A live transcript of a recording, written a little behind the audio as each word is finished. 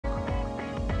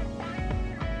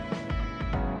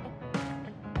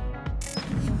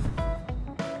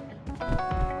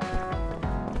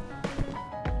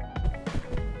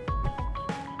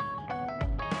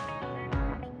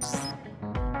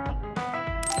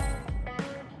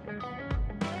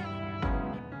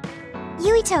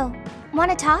Yuito,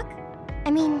 wanna talk?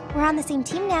 I mean, we're on the same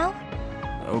team now.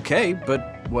 Okay,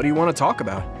 but what do you want to talk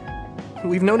about?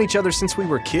 We've known each other since we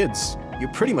were kids. You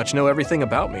pretty much know everything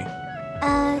about me.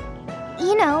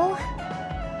 You know,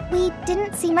 we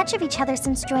didn't see much of each other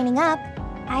since joining up.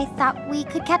 I thought we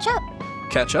could catch up.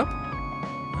 Catch up?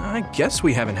 I guess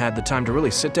we haven't had the time to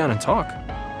really sit down and talk.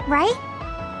 Right?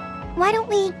 Why don't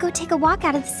we go take a walk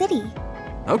out of the city?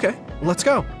 Okay, let's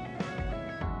go.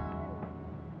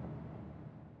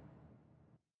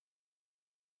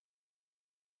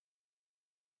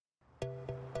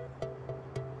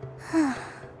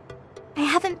 I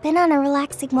haven't been on a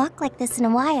relaxing walk like this in a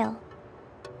while.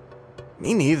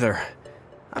 Me neither.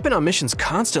 I've been on missions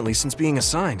constantly since being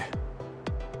assigned.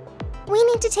 We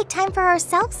need to take time for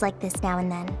ourselves like this now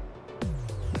and then.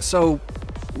 So,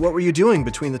 what were you doing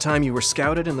between the time you were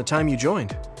scouted and the time you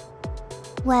joined?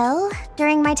 Well,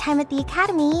 during my time at the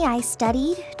academy, I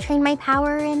studied, trained my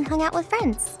power, and hung out with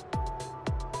friends.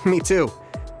 Me too.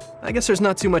 I guess there's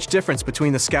not too much difference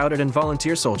between the scouted and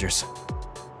volunteer soldiers.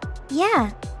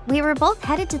 Yeah, we were both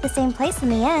headed to the same place in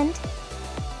the end.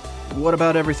 What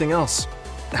about everything else?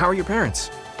 How are your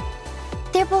parents?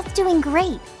 They're both doing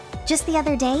great. Just the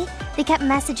other day, they kept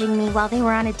messaging me while they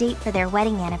were on a date for their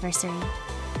wedding anniversary.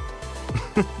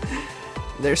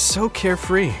 They're so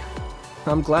carefree.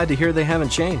 I'm glad to hear they haven't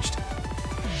changed.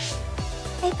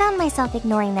 I found myself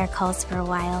ignoring their calls for a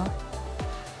while.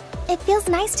 It feels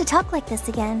nice to talk like this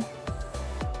again.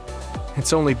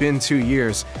 It's only been 2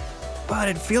 years, but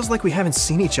it feels like we haven't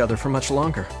seen each other for much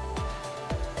longer.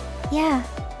 Yeah,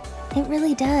 it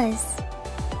really does.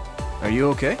 Are you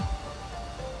okay?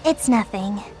 It's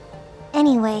nothing.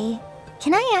 Anyway,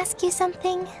 can I ask you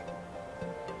something?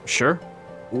 Sure.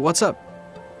 What's up?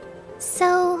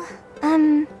 So,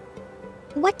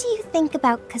 what do you think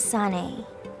about Kasane?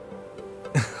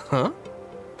 Huh?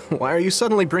 Why are you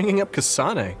suddenly bringing up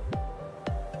Kasane?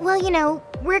 Well, you know,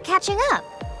 we're catching up.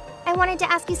 I wanted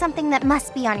to ask you something that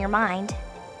must be on your mind.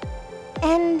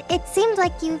 And it seemed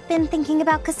like you've been thinking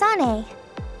about Kasane.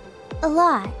 A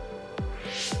lot.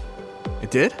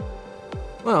 It did?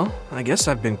 Well, I guess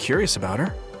I've been curious about her.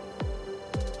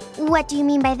 What do you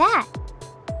mean by that?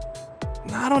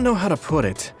 I don't know how to put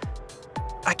it.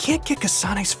 I can't get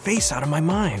Kasane's face out of my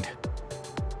mind.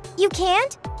 You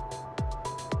can't?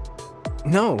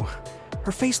 No.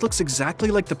 Her face looks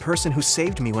exactly like the person who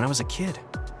saved me when I was a kid.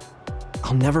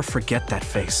 I'll never forget that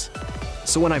face.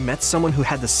 So when I met someone who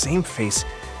had the same face,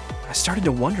 I started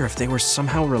to wonder if they were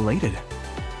somehow related.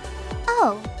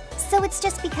 Oh, so it's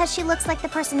just because she looks like the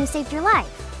person who saved your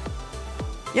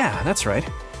life? Yeah, that's right.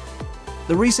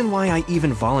 The reason why I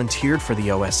even volunteered for the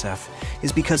OSF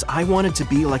is because I wanted to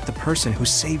be like the person who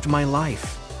saved my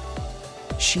life.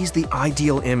 She's the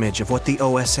ideal image of what the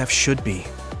OSF should be.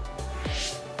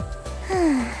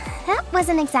 That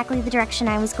wasn't exactly the direction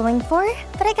I was going for,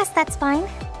 but I guess that's fine.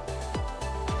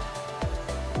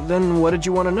 Then what did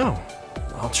you want to know?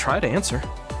 I'll try to answer.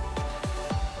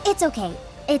 It's okay.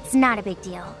 It's not a big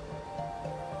deal.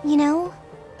 You know,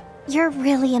 you're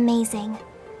really amazing.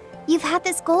 You've had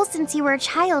this goal since you were a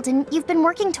child, and you've been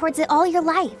working towards it all your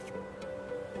life.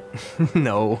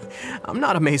 No, I'm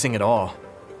not amazing at all.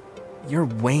 You're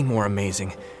way more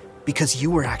amazing, because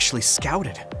you were actually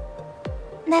scouted.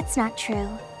 That's not true.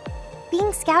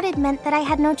 Being scouted meant that I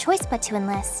had no choice but to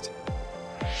enlist.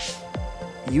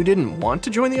 You didn't want to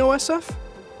join the OSF?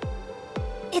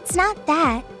 It's not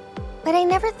that, but I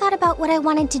never thought about what I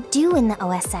wanted to do in the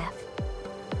OSF.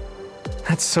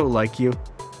 That's so like you.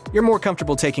 You're more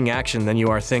comfortable taking action than you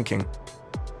are thinking.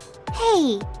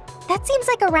 Hey, that seems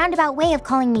like a roundabout way of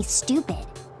calling me stupid.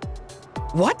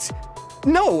 What?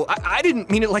 No, I didn't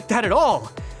mean it like that at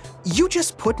all. You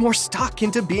just put more stock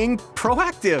into being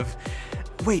proactive.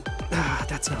 Wait,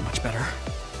 that's not much better.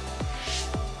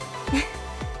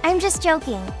 I'm just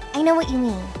joking. I know what you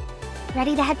mean.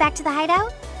 Ready to head back to the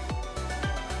hideout?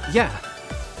 Yeah.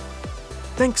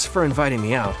 Thanks for inviting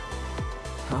me out.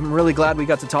 I'm really glad we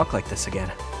got to talk like this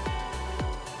again.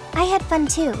 I had fun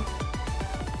too.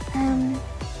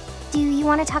 Do you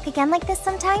want to talk again like this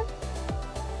sometime?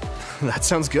 That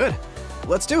sounds good.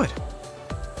 Let's do it.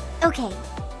 Okay,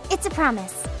 it's a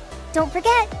promise. Don't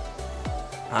forget.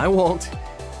 I won't.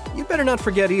 You better not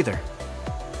forget either.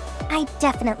 I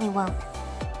definitely won't.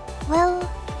 Well,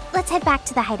 let's head back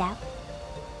to the hideout.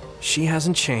 She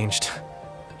hasn't changed.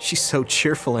 She's so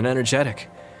cheerful and energetic.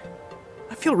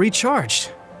 I feel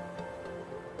recharged.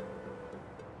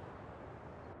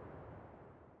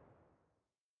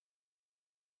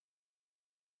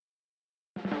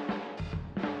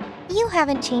 You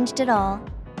haven't changed at all.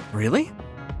 Really?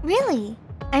 Really?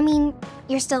 I mean,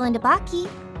 you're still into Baki,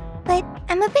 but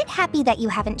I'm a bit happy that you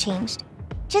haven't changed.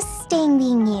 Just staying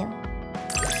being you.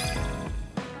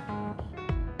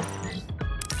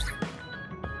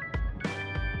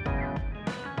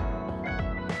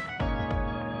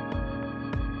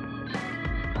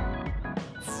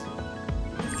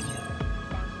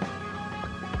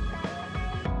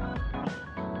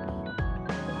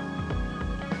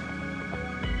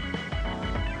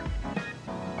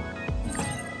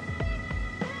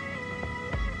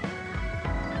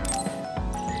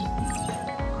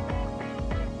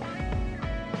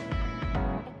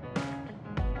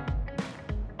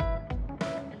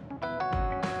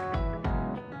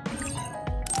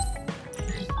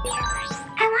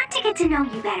 Get to know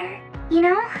you better, you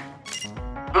know?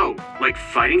 Oh, like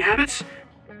fighting habits?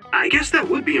 I guess that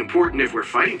would be important if we're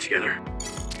fighting together.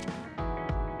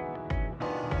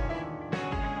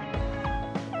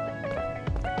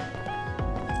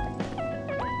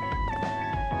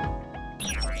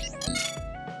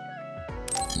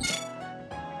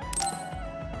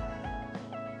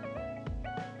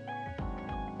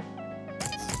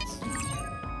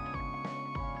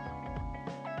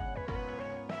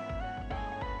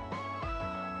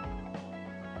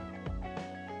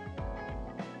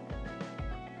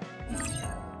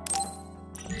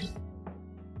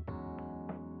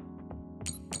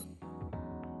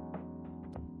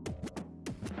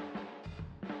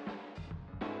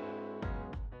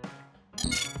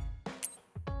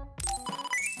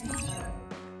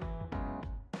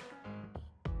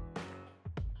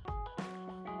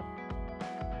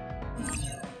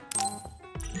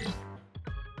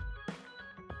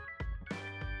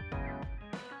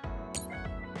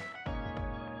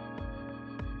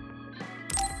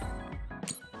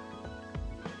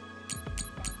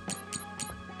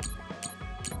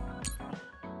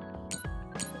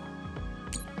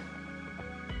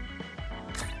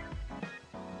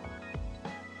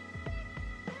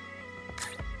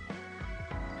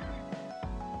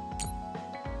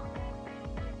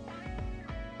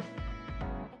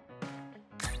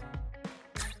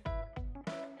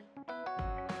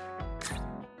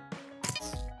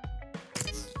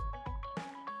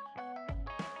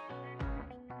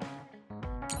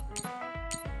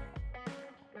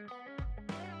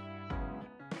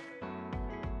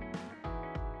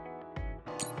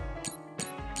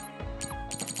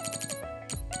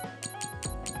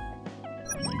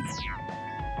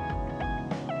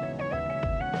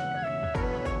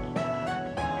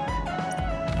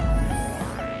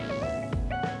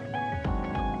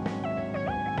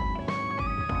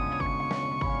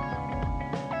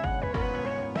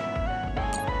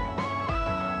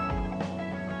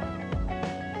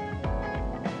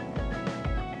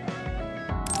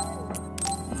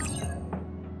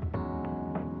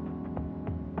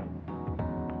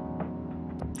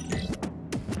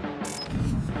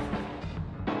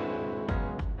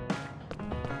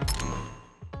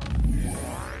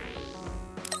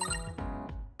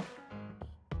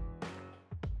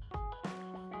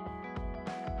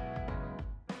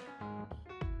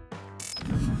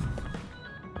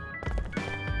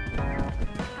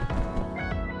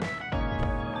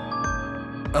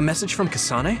 A message from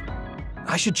Kasane?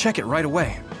 I should check it right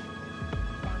away.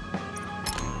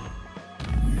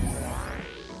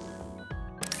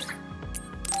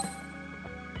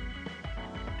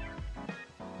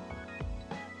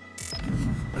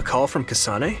 A call from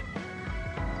Kasane?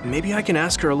 Maybe I can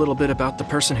ask her a little bit about the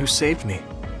person who saved me.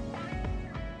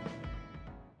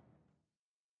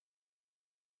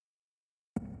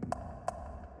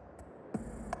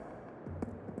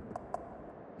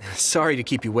 Sorry to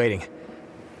keep you waiting.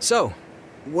 So,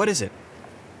 what is it?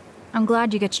 I'm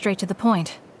glad you get straight to the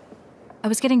point. I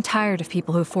was getting tired of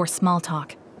people who force small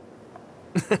talk.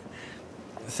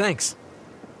 Thanks.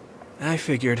 I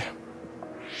figured.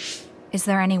 Is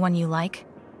there anyone you like?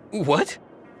 What?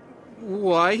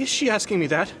 Why is she asking me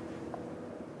that?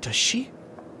 Does she?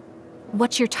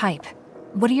 What's your type?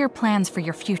 What are your plans for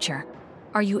your future?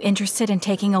 Are you interested in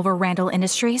taking over Randall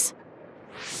Industries?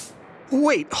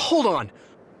 Wait, hold on.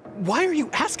 Why are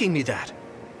you asking me that?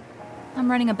 I'm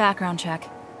running a background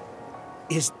check.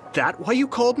 Is that why you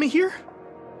called me here?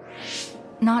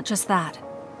 Not just that.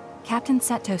 Captain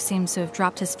Seto seems to have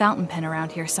dropped his fountain pen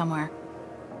around here somewhere.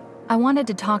 I wanted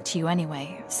to talk to you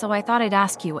anyway, so I thought I'd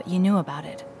ask you what you knew about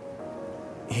it.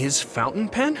 His fountain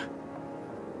pen?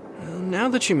 Well, now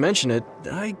that you mention it,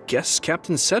 I guess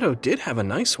Captain Seto did have a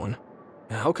nice one.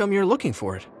 How come you're looking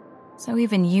for it? So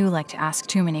even you like to ask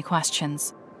too many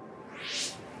questions.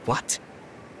 What?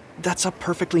 That's a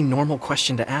perfectly normal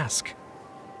question to ask.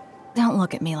 Don't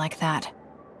look at me like that.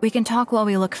 We can talk while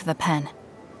we look for the pen.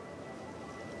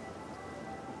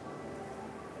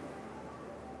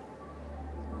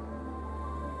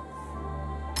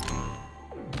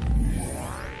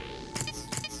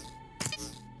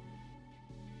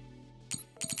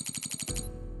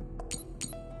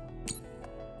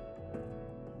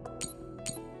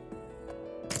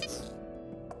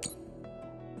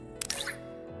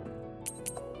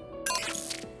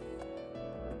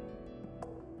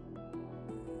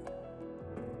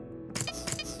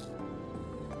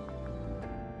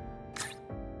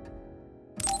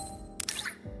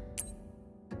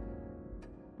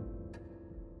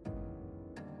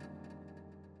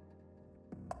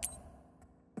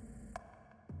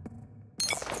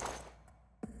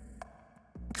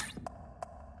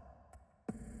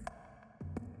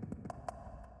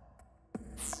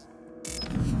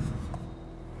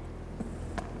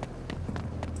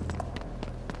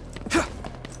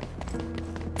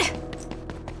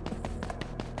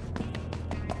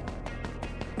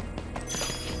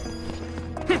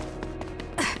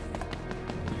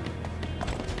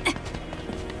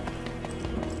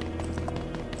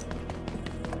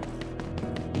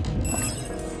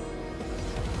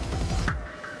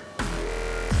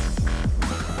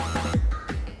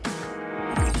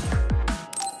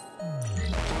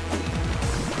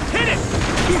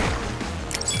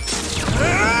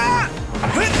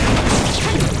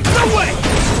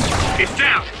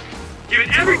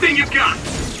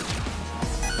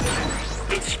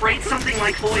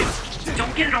 foil.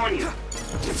 Don't get it on you.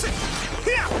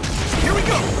 Here we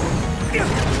go!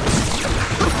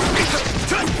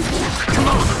 Come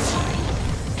on!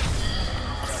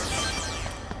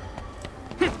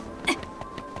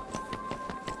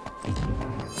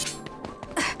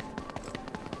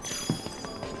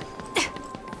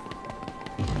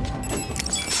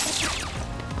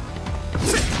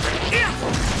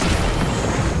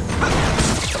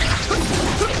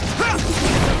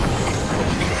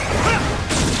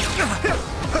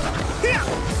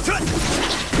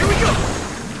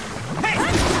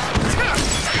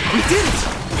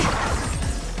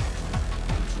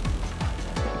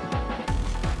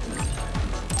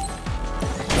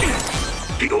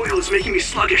 The oil is making me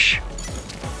sluggish.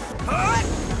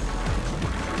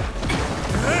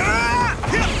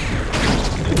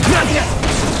 Not yet!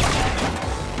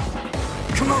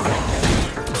 Come on!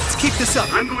 Let's keep this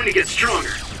up! I'm going to get stronger.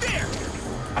 There!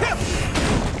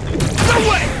 No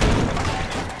way!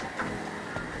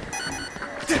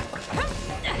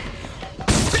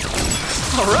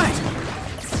 All right!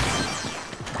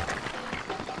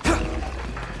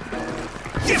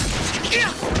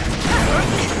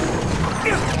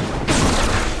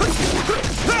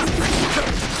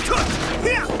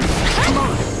 Come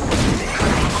on!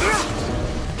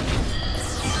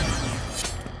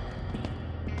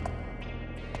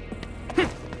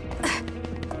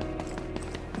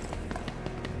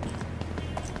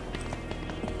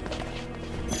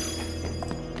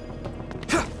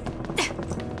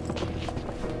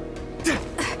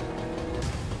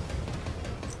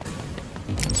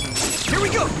 Here we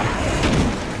go!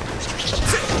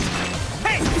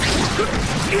 Hey!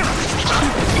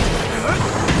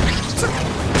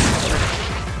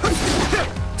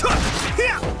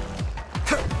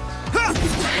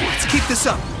 Let's keep this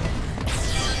up.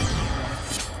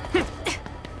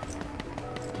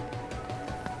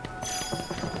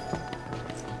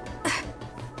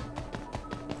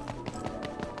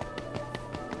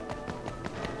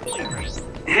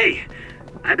 Hey,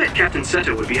 I bet Captain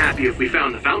Seto would be happy if we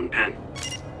found the fountain pen.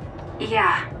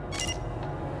 Yeah.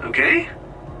 Okay?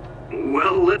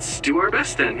 Well, let's do our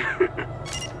best then.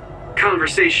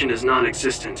 Conversation is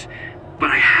non-existent,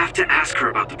 but I have to ask her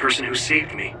about the person who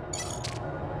saved me.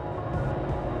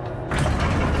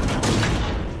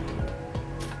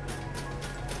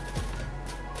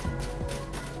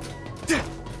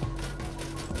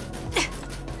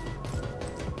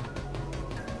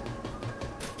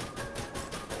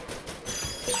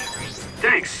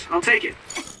 Thanks, I'll take it.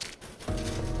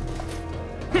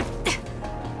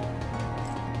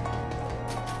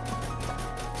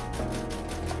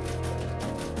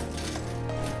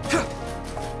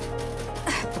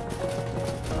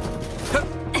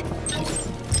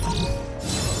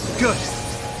 Good.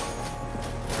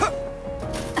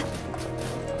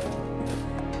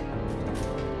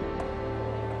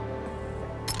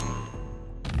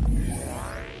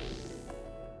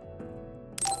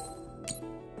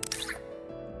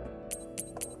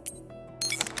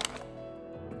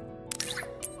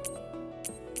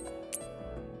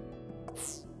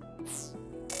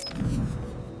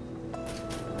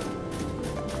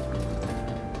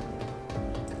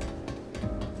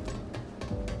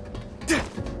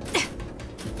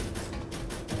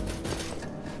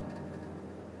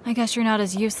 I guess you're not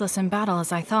as useless in battle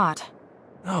as I thought.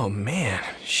 Oh man,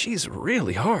 she's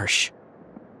really harsh.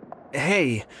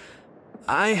 Hey,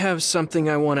 I have something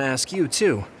I want to ask you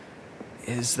too.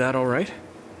 Is that all right?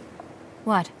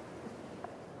 What?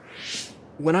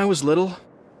 When I was little,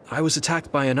 I was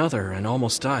attacked by another and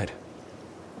almost died.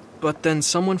 But then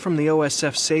someone from the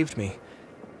OSF saved me,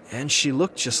 and she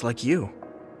looked just like you.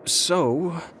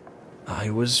 So, I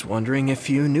was wondering if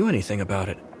you knew anything about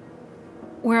it.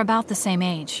 We're about the same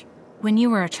age. When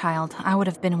you were a child, I would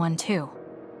have been one too.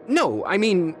 No, I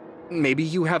mean, maybe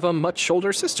you have a much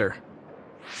older sister.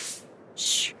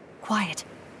 Shh, quiet.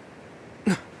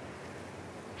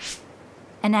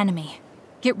 An enemy.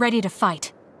 Get ready to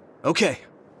fight. Okay.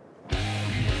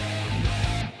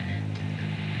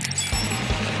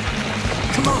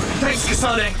 Come on, thanks,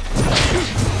 Kasane!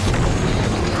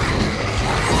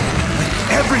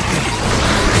 Everything!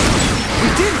 We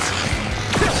did it!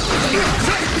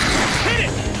 Hit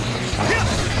it!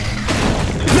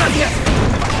 Not yet!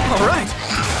 All right!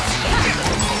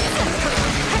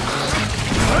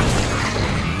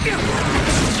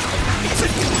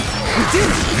 We did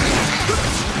it!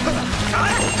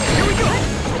 Here we go!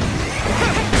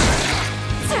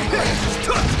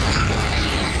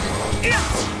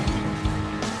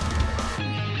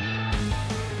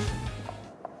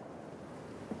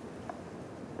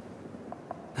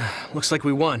 Looks like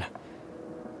we won.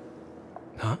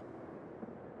 Huh?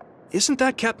 Isn't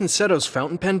that Captain Seto's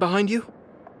fountain pen behind you?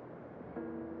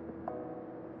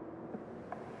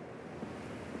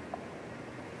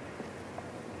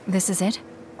 This is it?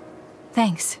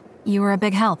 Thanks. You were a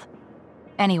big help.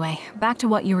 Anyway, back to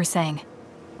what you were saying.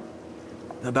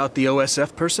 About the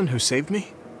OSF person who saved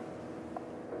me?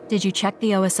 Did you check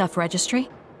the OSF registry?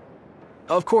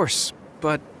 Of course,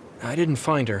 but I didn't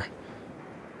find her.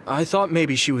 I thought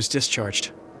maybe she was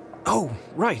discharged. Oh,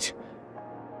 right.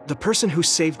 The person who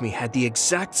saved me had the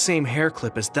exact same hair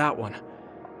clip as that one.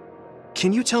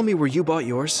 Can you tell me where you bought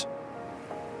yours?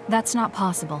 That's not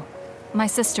possible. My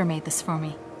sister made this for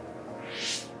me.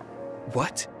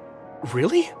 What?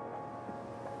 Really?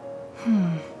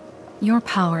 Your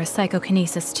power is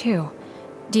psychokinesis too.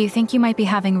 Do you think you might be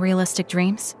having realistic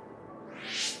dreams?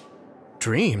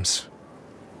 Dreams?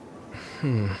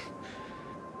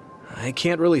 I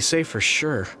can't really say for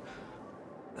sure.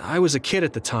 I was a kid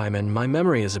at the time, and my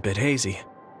memory is a bit hazy.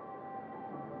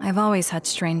 I've always had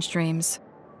strange dreams.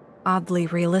 Oddly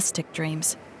realistic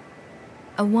dreams.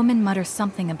 A woman mutters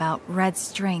something about red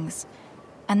strings,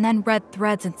 and then red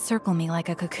threads encircle me like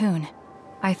a cocoon.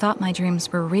 I thought my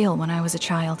dreams were real when I was a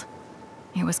child.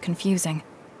 It was confusing.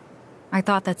 I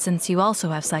thought that since you also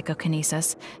have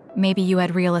psychokinesis, maybe you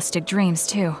had realistic dreams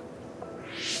too.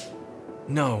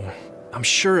 No, I'm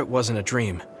sure it wasn't a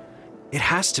dream. It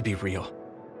has to be real.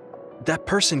 That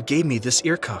person gave me this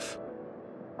ear cuff.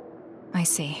 I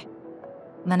see.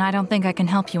 Then I don't think I can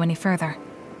help you any further.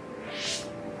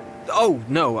 Oh,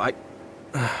 no,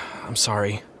 I'm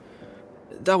sorry.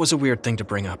 That was a weird thing to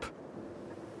bring up.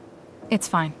 It's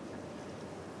fine.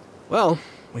 Well,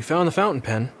 we found the fountain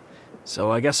pen,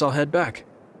 so I guess I'll head back.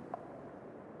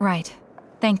 Right.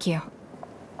 Thank you.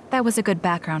 That was a good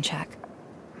background check.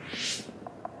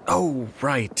 Oh,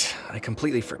 right. I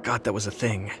completely forgot that was a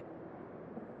thing.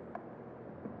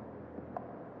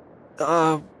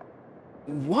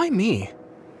 Why me?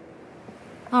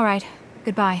 All right.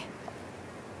 Goodbye.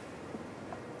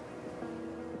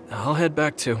 I'll head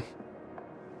back too.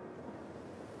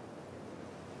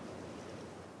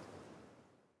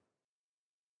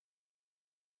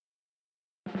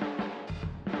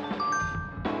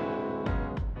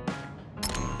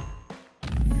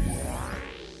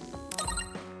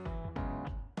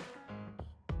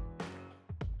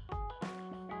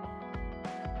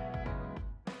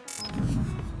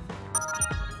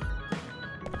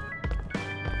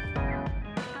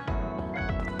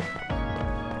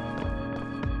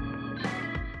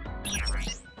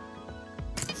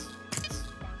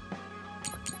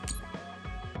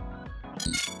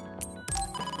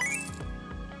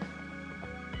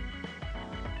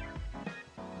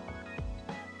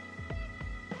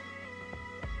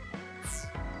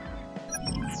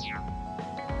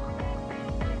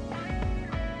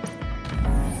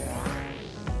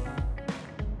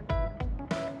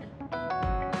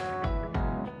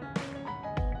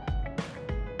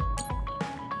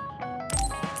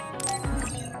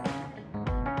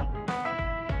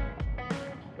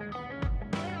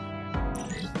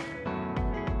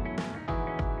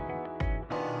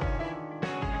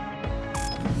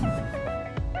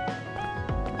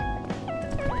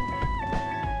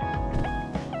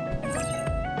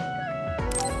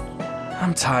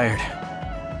 I'm tired.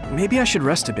 Maybe I should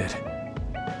rest a bit.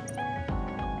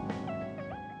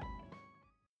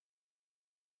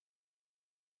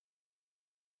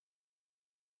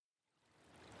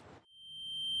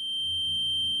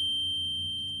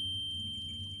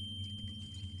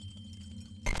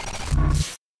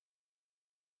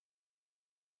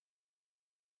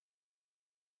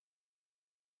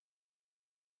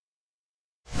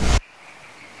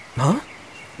 Huh?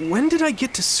 When did I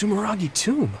get to Sumeragi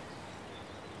Tomb?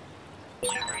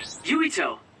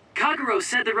 Yuito, Kagero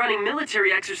said they're running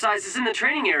military exercises in the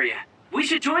training area. We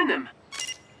should join them.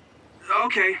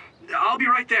 Okay, I'll be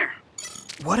right there.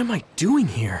 What am I doing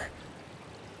here?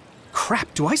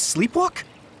 Crap, do I sleepwalk?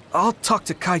 I'll talk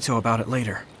to Kaito about it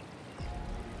later.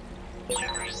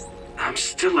 I'm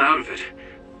still out of it.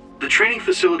 The training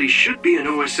facility should be in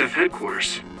OSF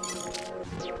headquarters.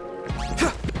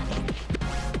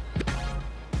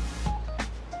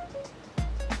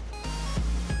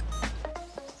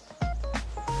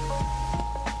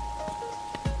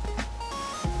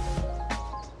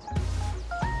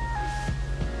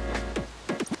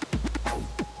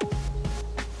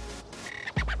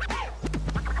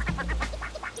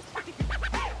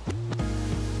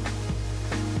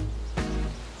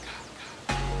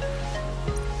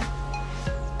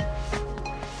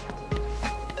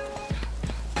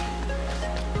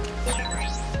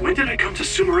 When did I come to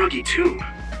Sumeragi Tomb?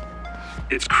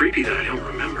 It's creepy that I don't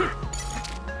remember.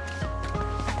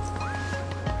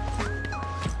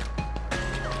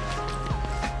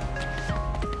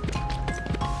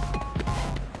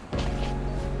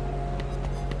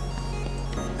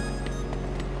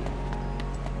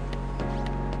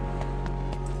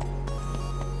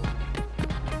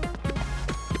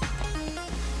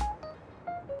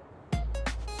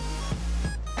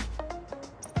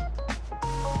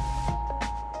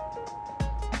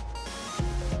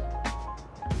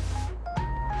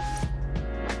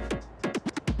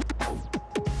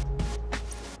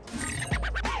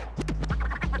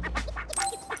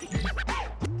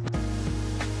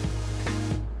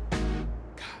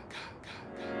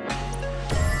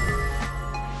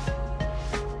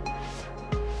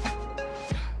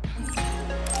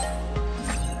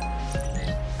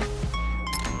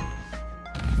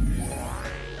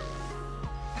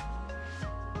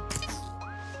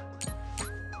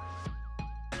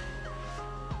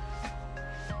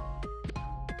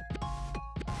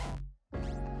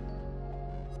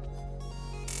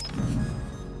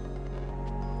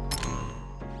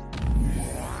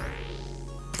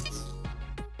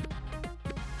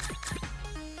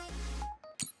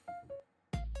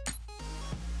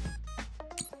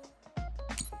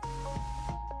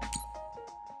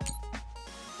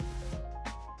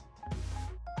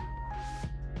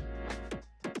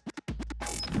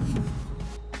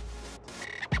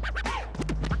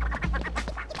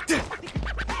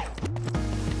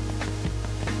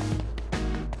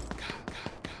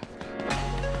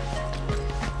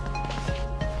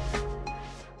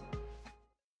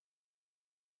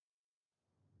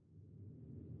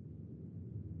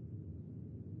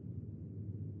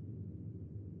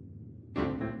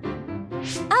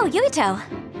 Oh,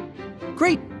 Yuito!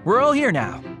 Great, we're all here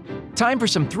now. Time for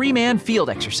some three-man field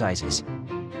exercises.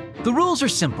 The rules are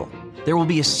simple. There will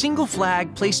be a single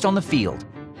flag placed on the field.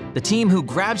 The team who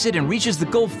grabs it and reaches the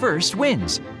goal first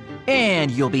wins. And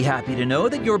you'll be happy to know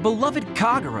that your beloved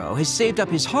Kagero has saved up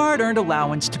his hard-earned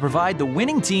allowance to provide the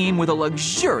winning team with a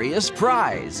luxurious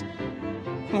prize.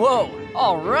 Whoa,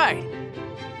 all right.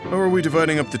 How are we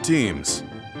dividing up the teams?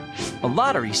 A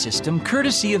lottery system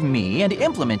courtesy of me and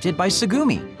implemented by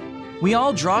Sagumi. We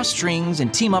all draw strings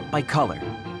and team up by color.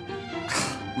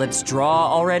 Let's draw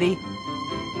already.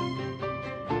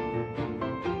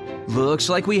 Looks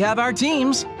like we have our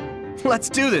teams. Let's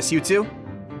do this, you two.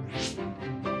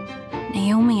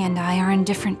 Naomi and I are in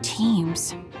different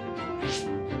teams.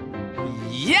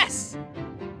 Yes!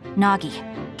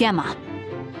 Nagi, Gemma.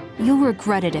 You'll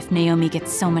regret it if Naomi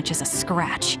gets so much as a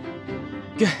scratch.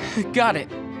 Got it.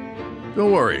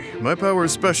 Don't worry, my power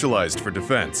is specialized for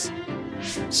defense.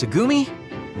 Sagumi,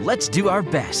 let's do our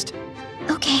best.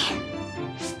 Okay.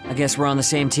 I guess we're on the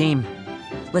same team.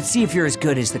 Let's see if you're as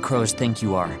good as the crows think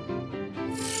you are.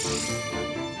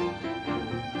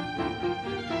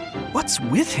 What's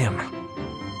with him?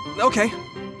 Okay.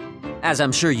 As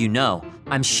I'm sure you know,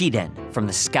 I'm Shiden from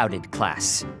the Scouted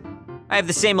class. I have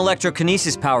the same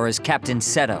electrokinesis power as Captain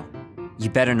Seto. You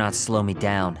better not slow me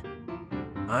down.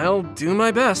 I'll do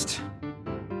my best.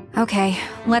 Okay,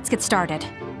 let's get started.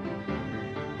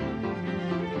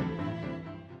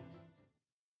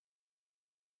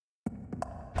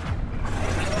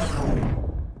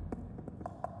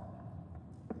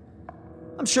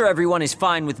 I'm sure everyone is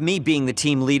fine with me being the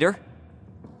team leader.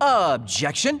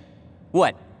 Objection?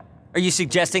 What? Are you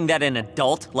suggesting that an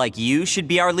adult like you should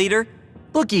be our leader?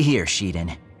 Looky here,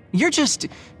 Shiden. You're just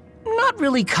not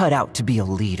really cut out to be a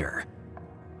leader.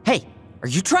 Hey, are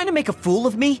you trying to make a fool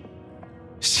of me?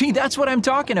 See, that's what I'm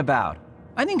talking about.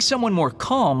 I think someone more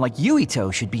calm like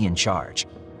Yuito should be in charge.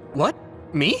 What?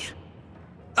 Me?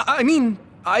 I mean,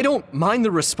 I don't mind the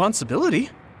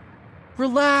responsibility.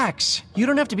 Relax. You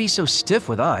don't have to be so stiff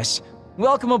with us.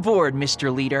 Welcome aboard,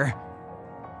 Mr. Leader.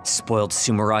 Spoiled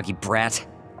Sumeragi brat.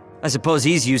 I suppose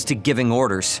he's used to giving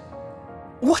orders.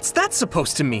 What's that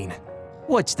supposed to mean?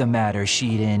 What's the matter,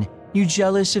 Shiden? You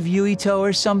jealous of Yuito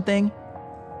or something?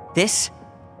 This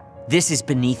is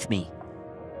beneath me.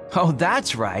 Oh,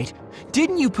 that's right.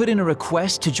 Didn't you put in a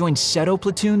request to join Seto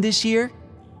Platoon this year?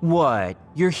 What,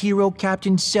 your hero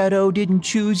Captain Seto didn't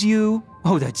choose you?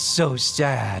 Oh, that's so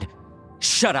sad.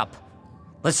 Shut up.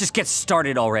 Let's just get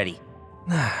started already.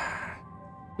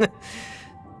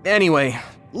 Anyway,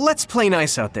 let's play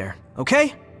nice out there,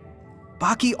 okay?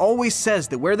 Baki always says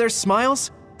that where there's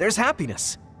smiles, there's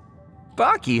happiness.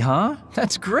 Baki, huh?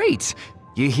 That's great.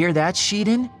 You hear that,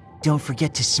 Shiden? Don't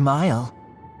forget to smile.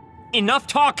 Enough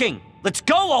talking! Let's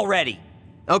go already!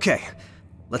 Okay,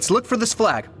 let's look for this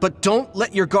flag, but don't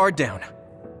let your guard down.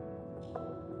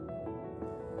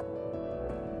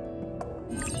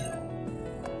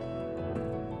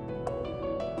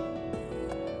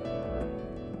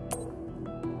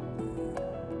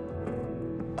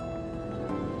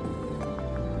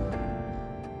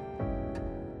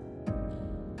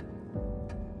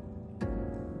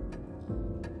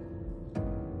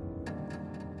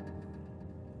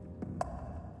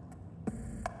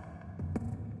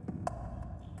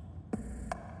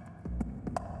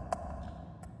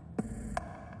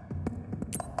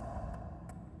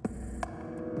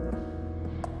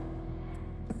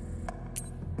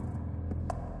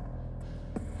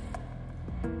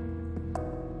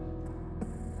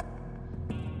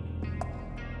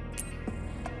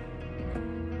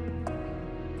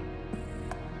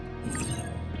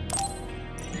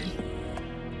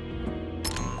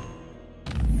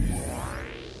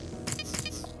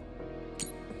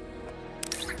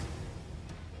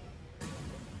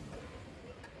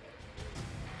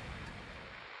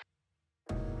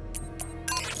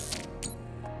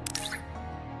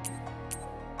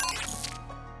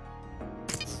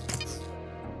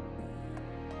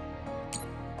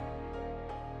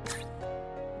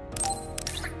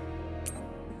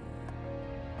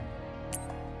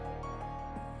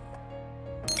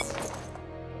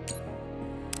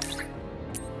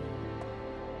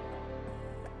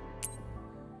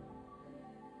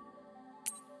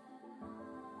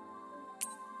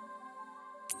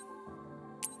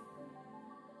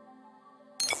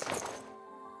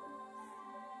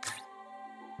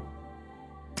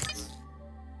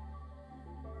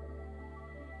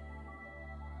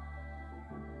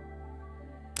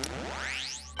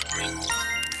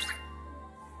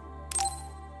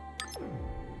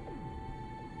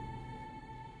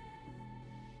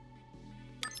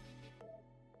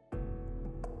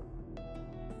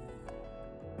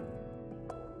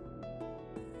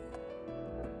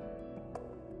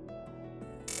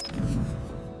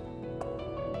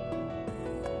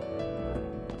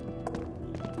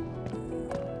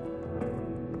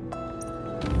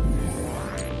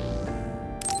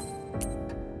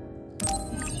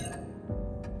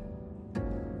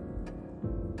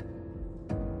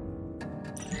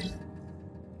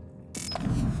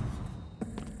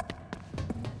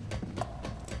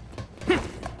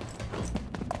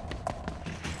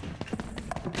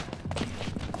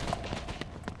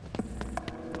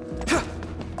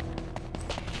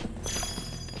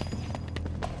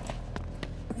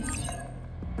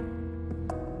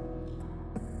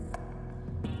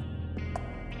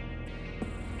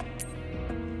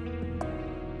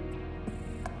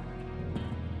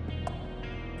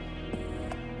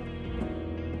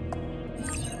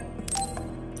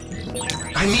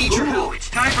 I need your help. Ooh, it's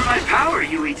time for my power,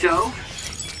 Yuito.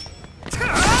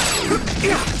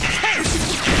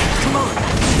 Come on.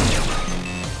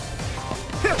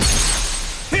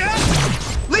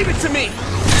 Leave it to me.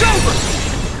 It's over.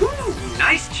 Ooh,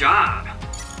 nice job.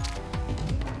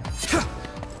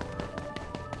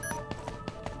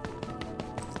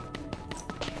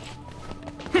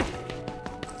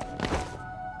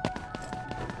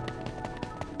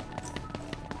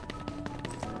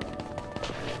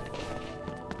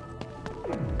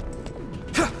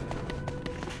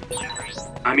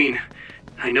 I mean,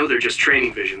 I know they're just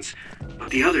training visions, but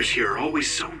the others here are always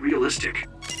so realistic.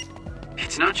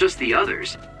 It's not just the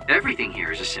others. Everything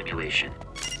here is a simulation.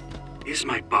 Is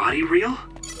my body real?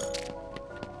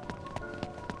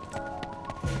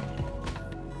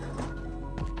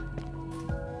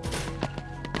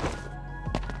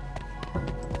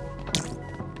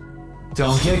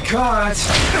 Don't get caught!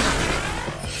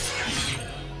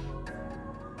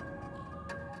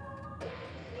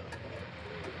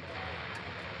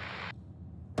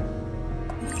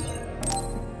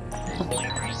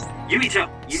 Yuito,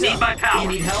 you need my power. You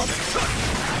need help?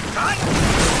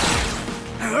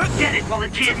 Get it while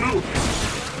it can't move.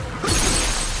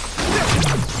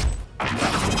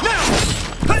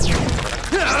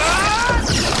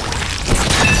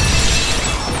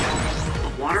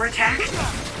 A water attack?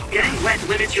 Getting wet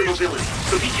limits your mobility,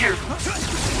 so be careful.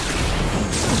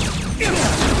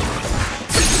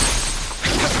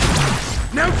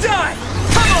 Now die!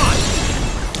 Come on!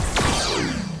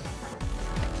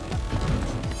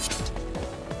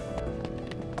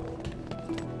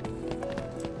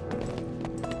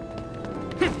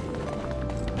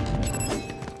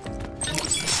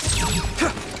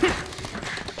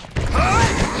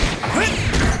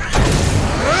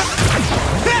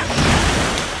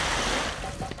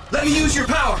 Let me use your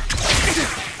power!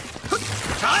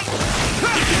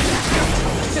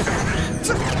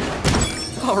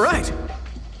 All right!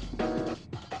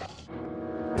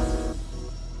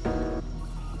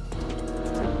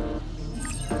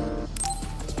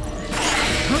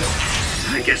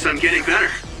 I guess I'm getting better.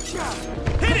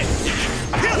 Hit it!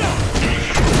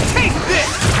 Take this!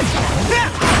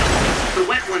 The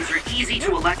wet ones are easy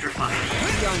to electrify.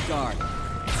 Be on guard.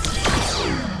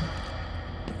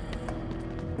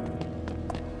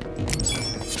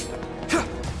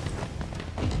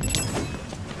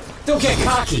 Don't get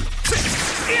cocky!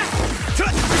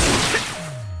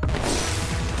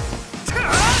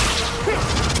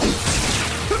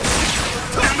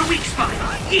 Found the weak spot.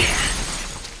 Yeah.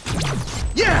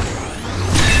 Yeah!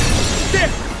 There!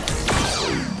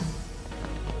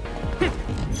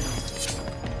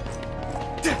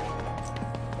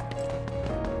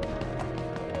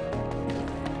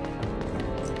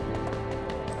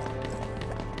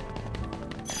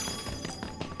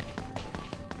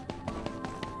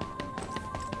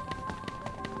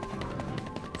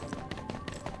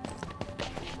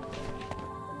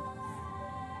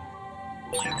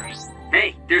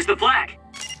 Hey, there's the flag.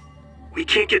 We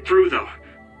can't get through, though.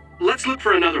 Let's look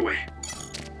for another way.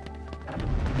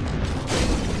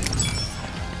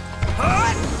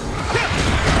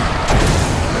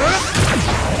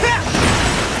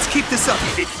 Let's keep this up.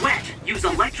 If it's wet, use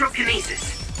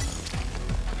electrokinesis.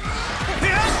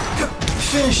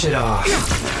 Finish it off.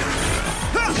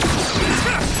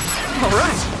 All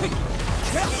right.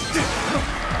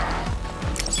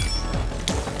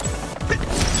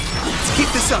 Let's keep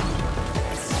this up.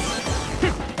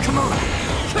 Come on.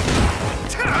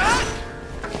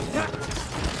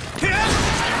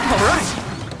 All right.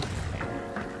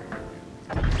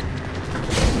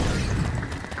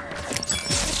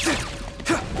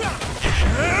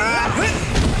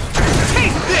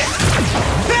 Take this.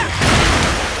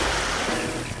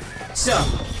 So,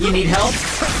 you need help?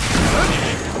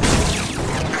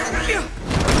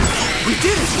 We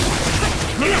did it.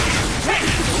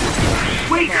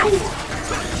 Way cool.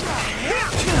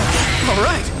 All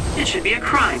right. It should be a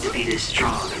crime to be this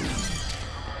strong.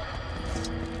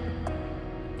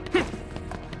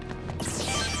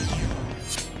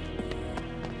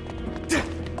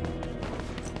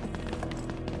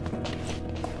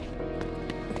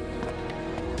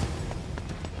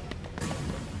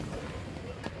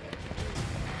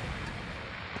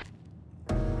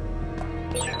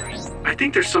 I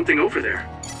think there's something over there.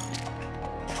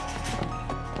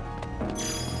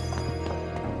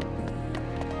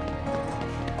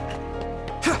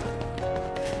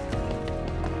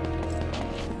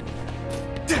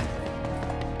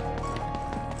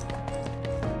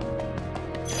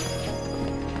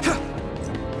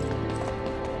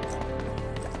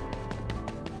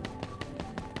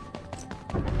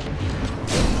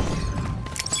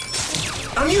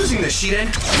 I'm using this, Shiden!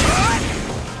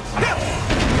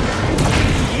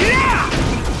 Yeah!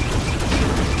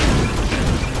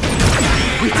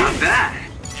 Not bad.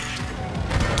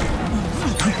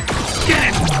 Get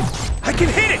it! I can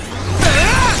hit it!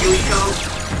 Yuito.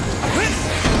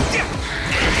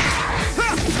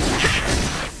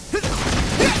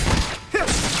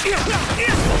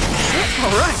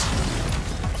 All right!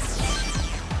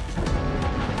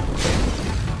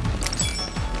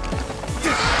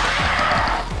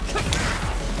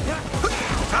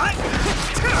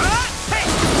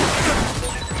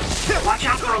 Watch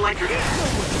out for electric.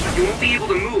 You won't be able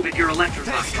to move if you're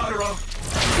electrified. Thanks, Kagero.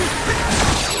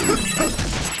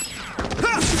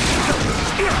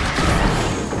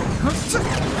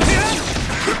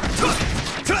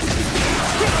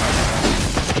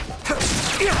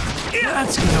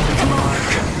 That's gonna be hard.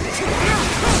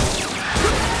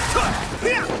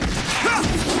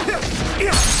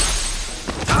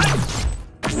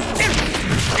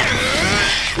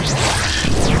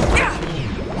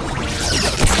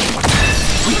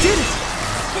 We did it!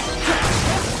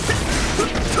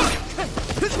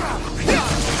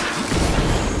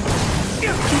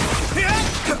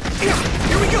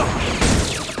 Here we go!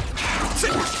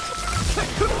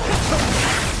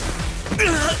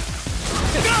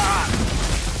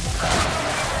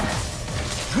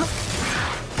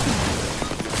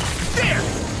 There!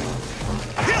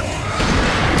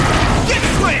 Get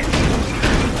slammed!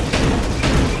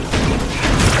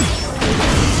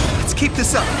 Let's keep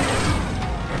this up.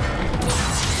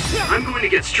 I'm going to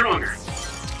get stronger.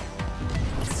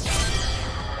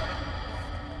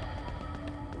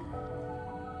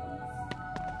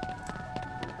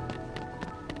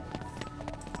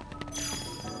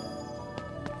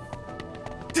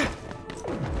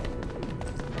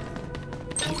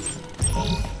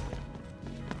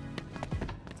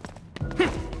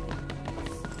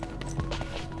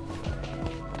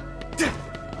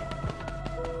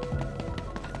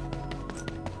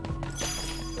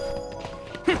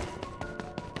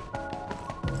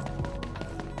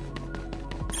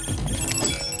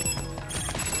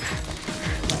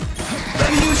 Let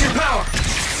me use your power!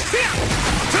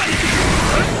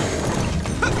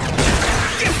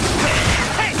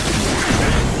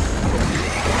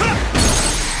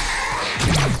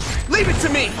 Leave it to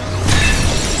me!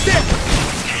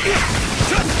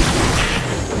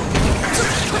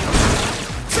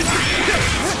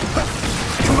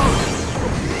 Come on!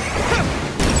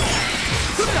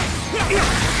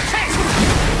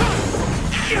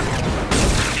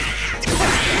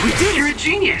 We did! You're a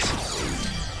genius!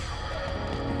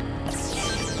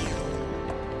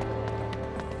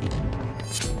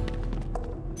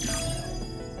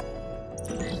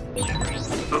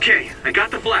 Okay, I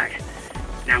got the flag.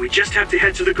 Now we just have to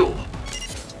head to the goal.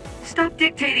 Stop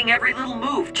dictating every little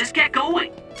move. Just get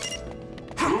going.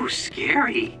 Ooh,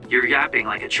 scary. You're yapping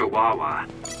like a chihuahua.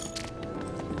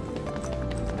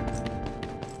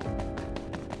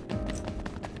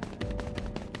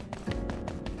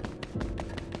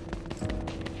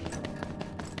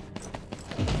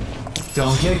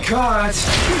 Don't get caught.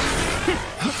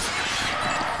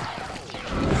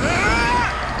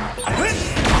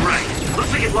 Alright,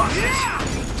 looks like it lost this.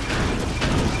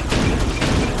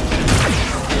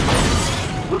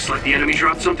 Looks like the enemy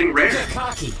dropped something rare. Get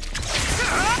cocky.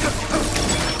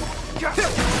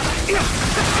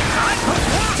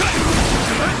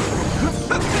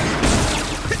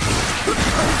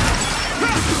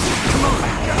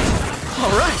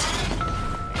 All right!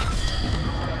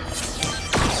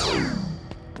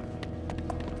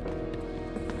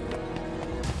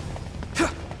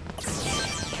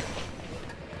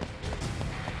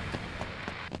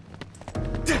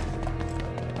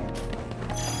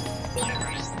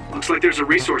 Looks like there's a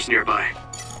resource nearby.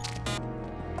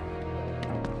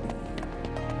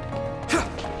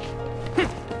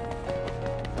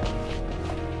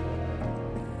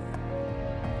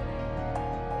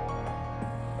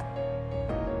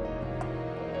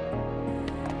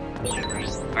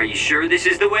 Are you sure this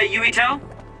is the way, Yuito?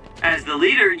 As the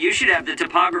leader, you should have the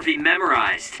topography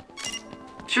memorized.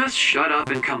 Just shut up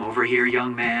and come over here,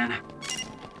 young man.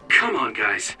 Come on,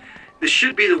 guys. This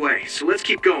should be the way, so let's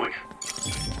keep going.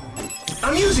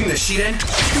 I'm using this, Shiden!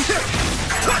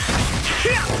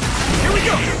 Here we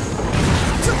go!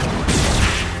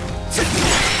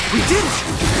 We did it!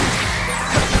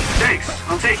 Thanks,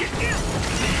 I'll take it.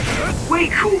 Way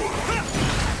cool!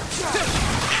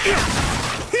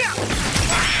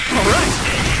 All right!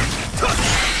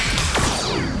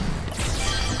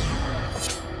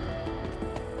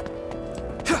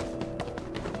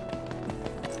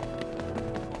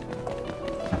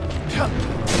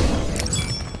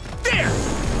 There!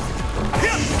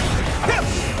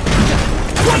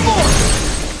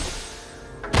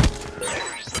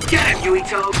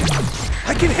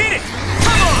 I can hit it!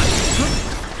 Come on!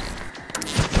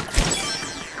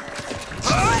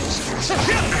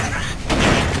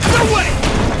 No way!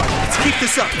 Let's keep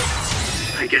this up.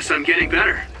 I guess I'm getting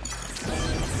better.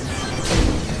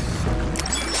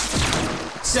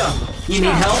 So, you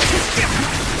need help?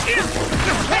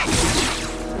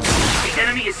 The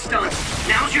enemy is stunned.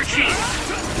 Now's your chance.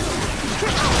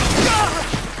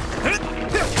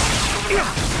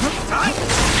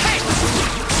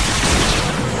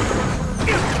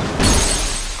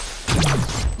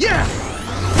 Yeah!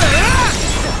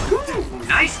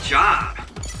 Nice job.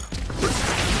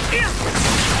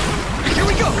 Here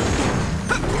we go!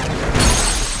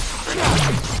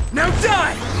 Now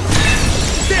die!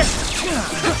 There!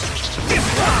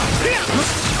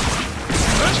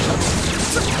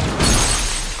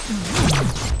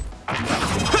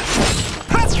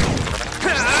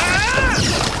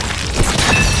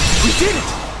 We did it!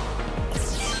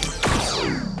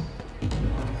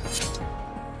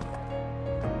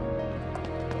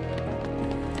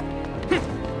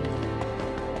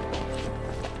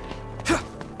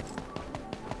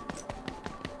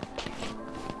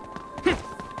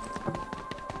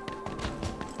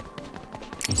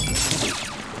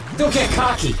 Don't get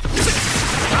cocky.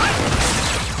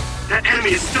 That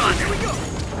enemy is stunned. Here we go.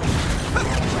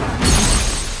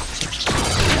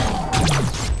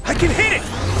 I can hit it!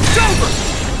 It's over!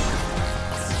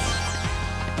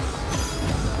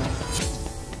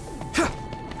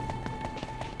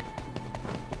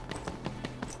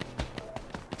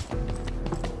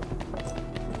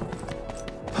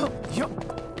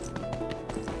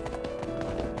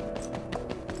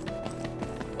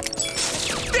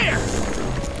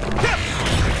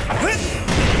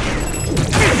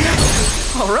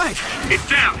 All right. It's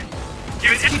down.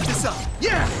 Give it. Keep this up.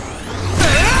 Yeah!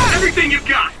 Everything you've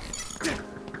got.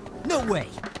 No way.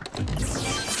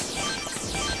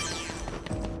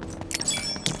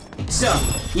 So,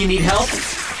 you need help?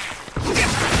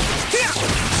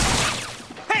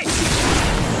 Hey!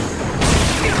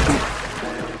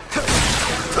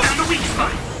 Found the weak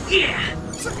spot. Yeah.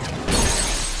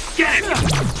 Get it.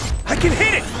 I can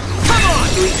hit it! Come on!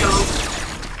 Yuito.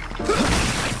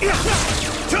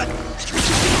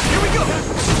 Here we go!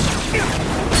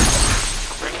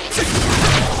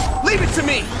 Leave it to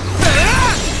me!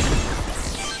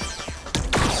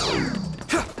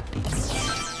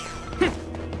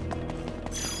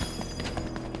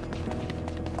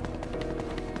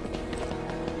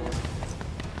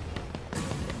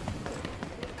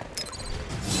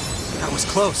 That was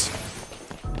close.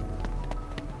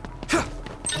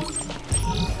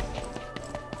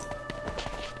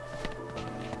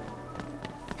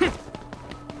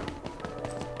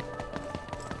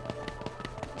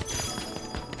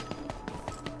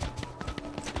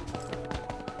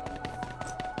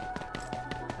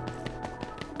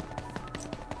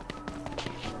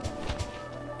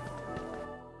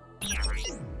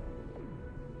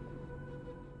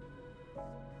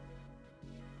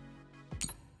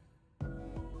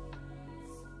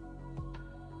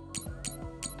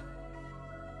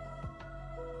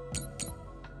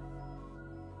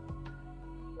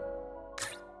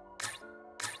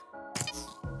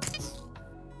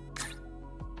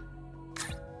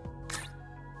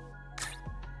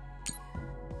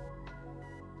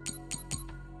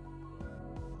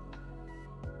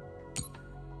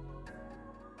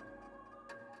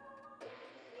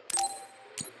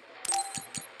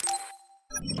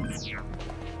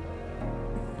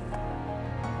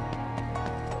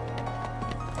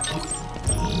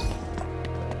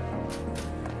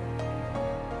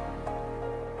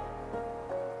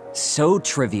 So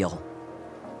trivial.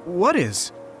 What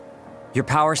is? Your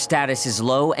power status is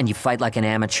low and you fight like an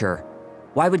amateur.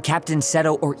 Why would Captain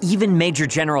Seto or even Major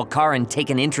General Karin take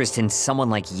an interest in someone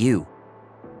like you?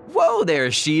 Whoa there,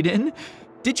 Shiden.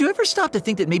 Did you ever stop to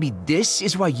think that maybe this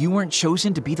is why you weren't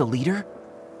chosen to be the leader?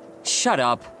 Shut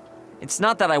up. It's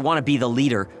not that I want to be the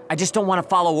leader. I just don't want to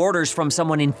follow orders from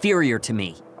someone inferior to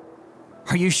me.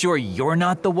 Are you sure you're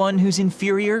not the one who's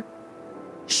inferior?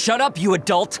 Shut up, you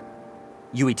adult!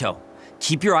 Yuito,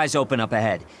 keep your eyes open up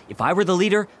ahead. If I were the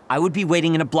leader, I would be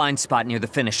waiting in a blind spot near the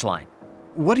finish line.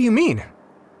 What do you mean?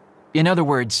 In other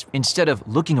words, instead of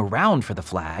looking around for the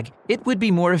flag, it would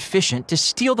be more efficient to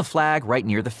steal the flag right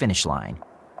near the finish line.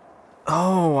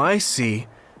 Oh, I see.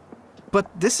 But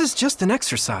this is just an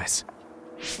exercise.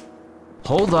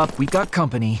 Hold up, we got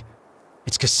company.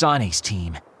 It's Kasane's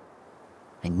team.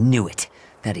 I knew it.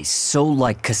 That is so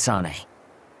like Kasane.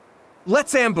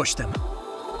 Let's ambush them.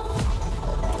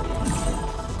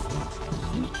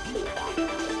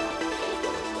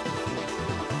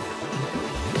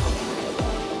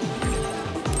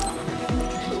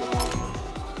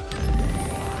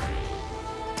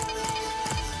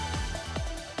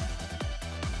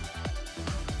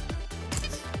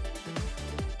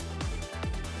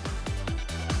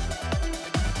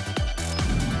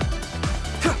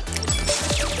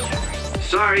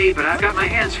 Sorry, but I've got my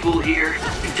hands full here.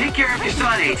 Take care of your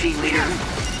son, 18 leader.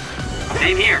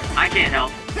 Same here. I can't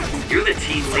help. You're the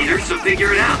team leader, so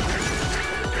figure it out.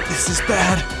 This is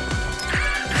bad.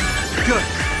 Good.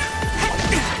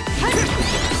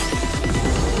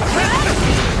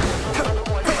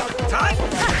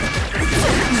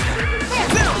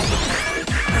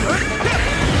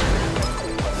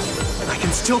 I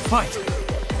can still fight.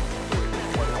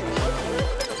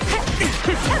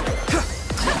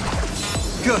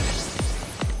 Good.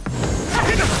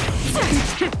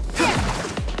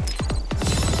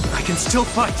 I can still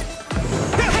fight.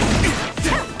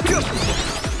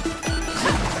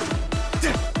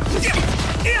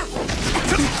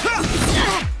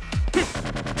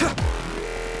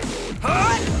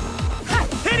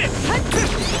 Hit it!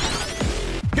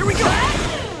 Here we go!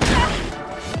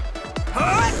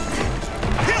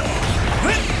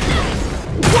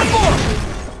 One more!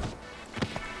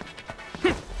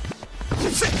 Hey!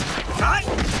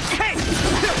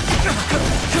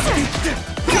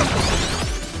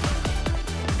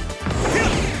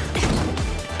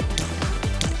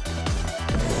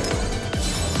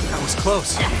 That was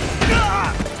close.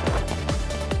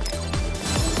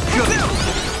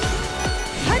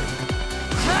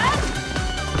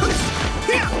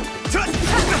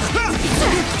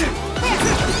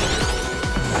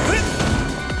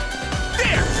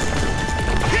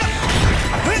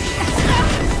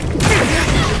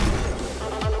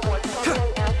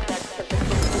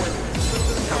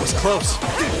 That was close.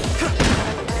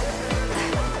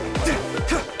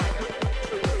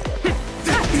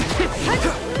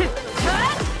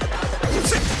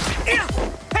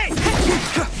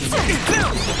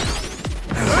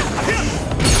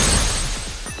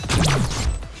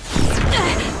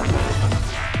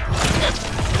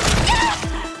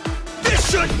 This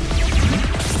should...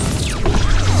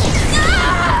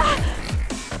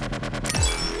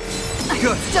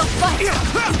 Good. Still fight.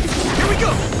 Here we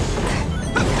go.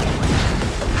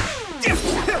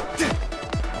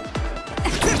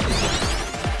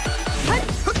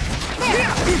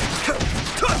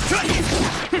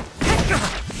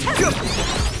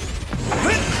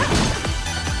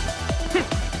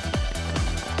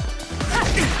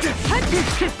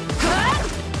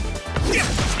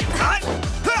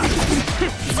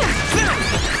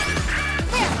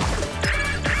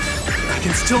 I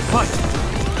can still fight.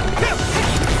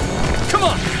 Come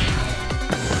on.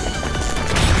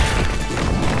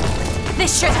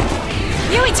 This should...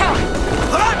 Yuito!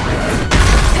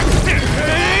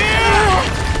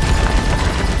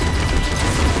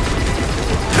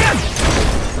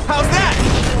 How's that?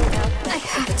 I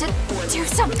have to do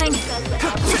something.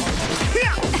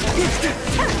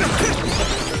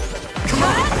 Come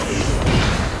on.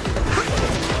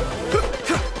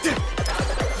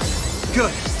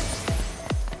 Good.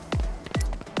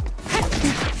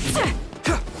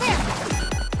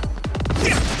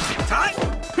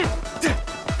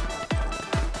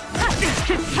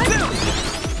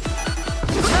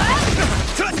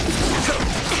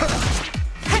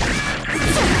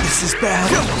 This is bad.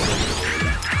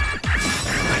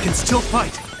 I can still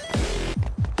fight.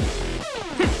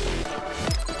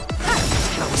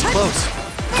 That was close.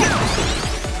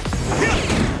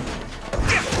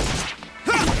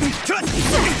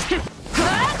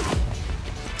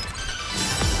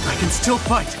 I can still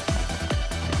fight.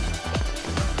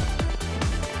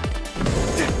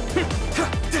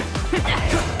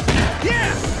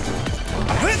 Yeah!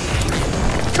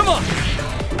 Come on!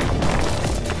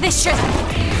 This should...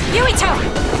 Yuito!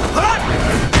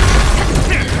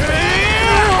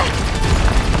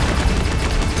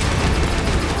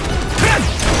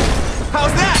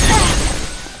 How's that?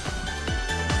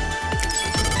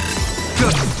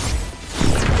 Good.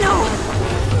 No!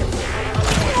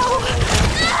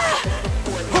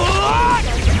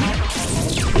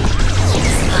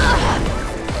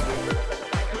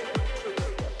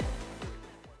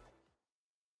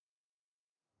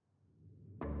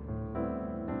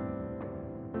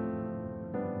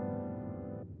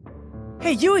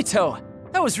 Hey, Yuito!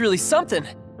 That was really something.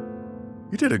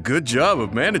 You did a good job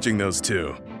of managing those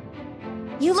two.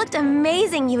 You looked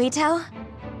amazing, Yuito.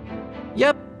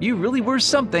 Yep, you really were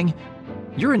something.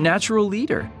 You're a natural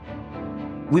leader.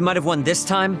 We might have won this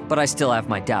time, but I still have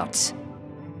my doubts.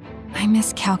 I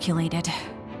miscalculated.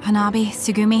 Hanabi,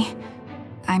 Tsugumi,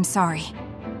 I'm sorry.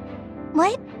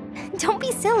 What? Don't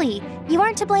be silly. You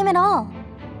aren't to blame at all.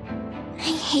 I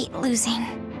hate losing.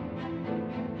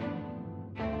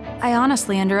 I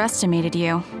honestly underestimated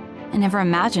you. I never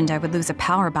imagined I would lose a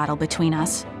power battle between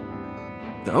us.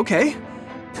 Okay.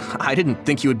 I didn't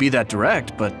think you would be that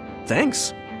direct, but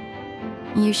thanks.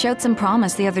 You showed some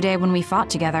promise the other day when we fought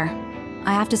together.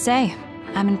 I have to say,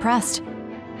 I'm impressed.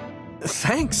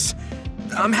 Thanks.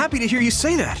 I'm happy to hear you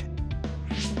say that.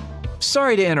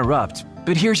 Sorry to interrupt,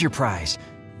 but here's your prize.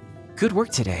 Good work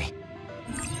today.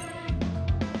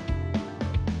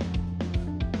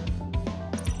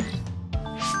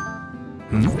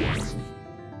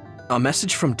 A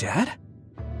message from Dad?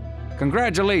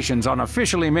 Congratulations on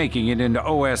officially making it into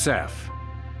OSF.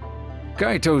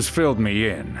 Kaito's filled me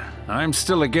in. I'm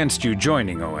still against you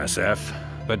joining OSF,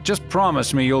 but just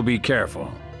promise me you'll be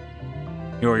careful.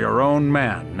 You're your own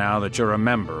man now that you're a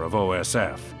member of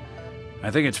OSF. I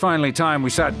think it's finally time we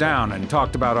sat down and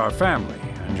talked about our family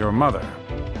and your mother.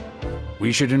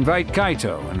 We should invite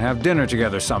Kaito and have dinner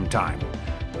together sometime.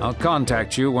 I'll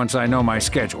contact you once I know my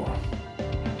schedule.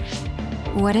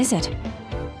 What is it?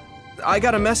 I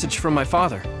got a message from my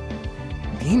father.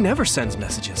 He never sends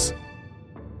messages.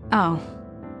 Oh.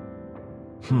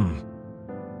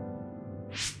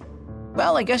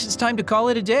 Well, I guess it's time to call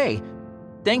it a day.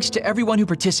 Thanks to everyone who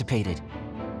participated.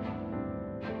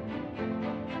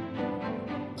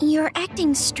 You're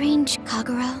acting strange,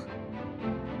 Kagura.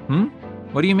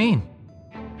 What do you mean?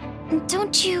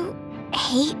 Don't you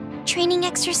hate training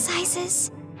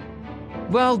exercises?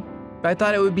 Well, I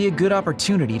thought it would be a good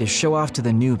opportunity to show off to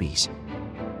the newbies.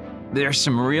 There's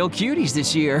some real cuties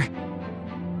this year.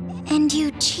 And you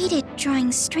cheated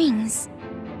drawing strings.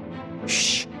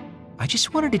 Shh. I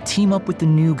just wanted to team up with the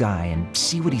new guy and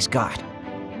see what he's got.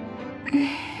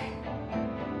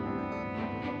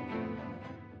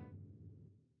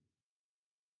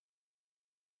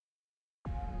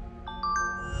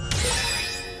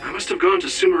 I must have gone to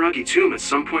Sumeragi Tomb at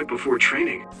some point before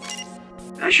training.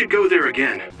 I should go there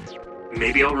again.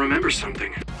 Maybe I'll remember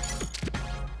something.